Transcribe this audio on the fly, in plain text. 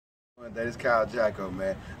That is Kyle Jacko,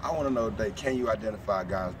 man. I want to know today, can you identify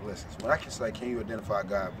God's blessings? When I can say, can you identify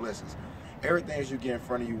God's blessings? Everything that you get in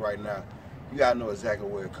front of you right now, you got to know exactly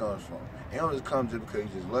where it comes from. It don't just come just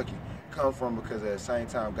because you're just lucky. It comes from because at the same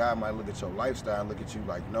time, God might look at your lifestyle and look at you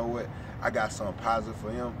like, you know what? I got something positive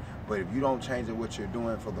for him. But if you don't change it, what you're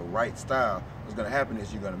doing for the right style, what's going to happen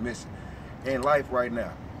is you're going to miss it. In life right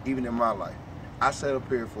now, even in my life, I sat up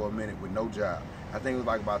here for a minute with no job. I think it was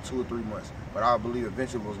like about 2 or 3 months, but I believe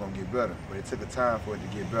eventually it was gonna get better, but it took a time for it to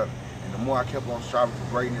get better. And the more I kept on striving for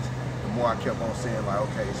greatness, the more I kept on saying like,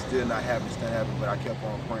 okay, it's still not happening, but I kept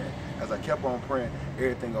on praying. As I kept on praying,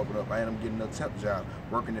 everything opened up. I ended up getting a temp job,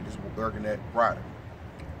 working at Ryder.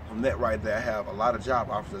 From that right there, I have a lot of job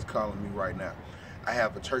offers that's calling me right now. I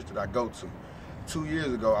have a church that I go to. 2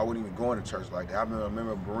 years ago, I wasn't even going to church like that. I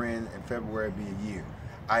remember Berean in February be a year.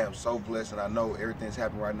 I am so blessed, and I know everything's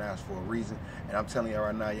happening right now is for a reason. And I'm telling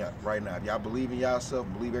y'all right now, if y'all believe in yourself,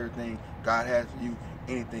 believe everything God has for you,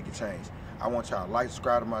 anything can change. I want y'all to like,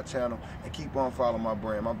 subscribe to my channel, and keep on following my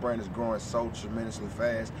brand. My brand is growing so tremendously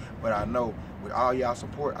fast, but I know with all y'all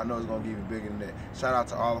support, I know it's gonna be even bigger than that. Shout out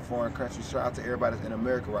to all the foreign countries. Shout out to everybody that's in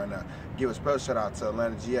America right now. Give a special shout out to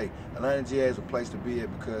Atlanta, GA. Atlanta, GA is a place to be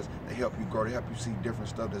at because they help you grow. They help you see different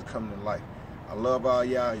stuff that's coming in life. I love all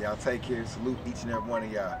y'all. Y'all take care. Salute each and every one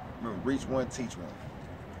of y'all. Remember, reach one, teach one.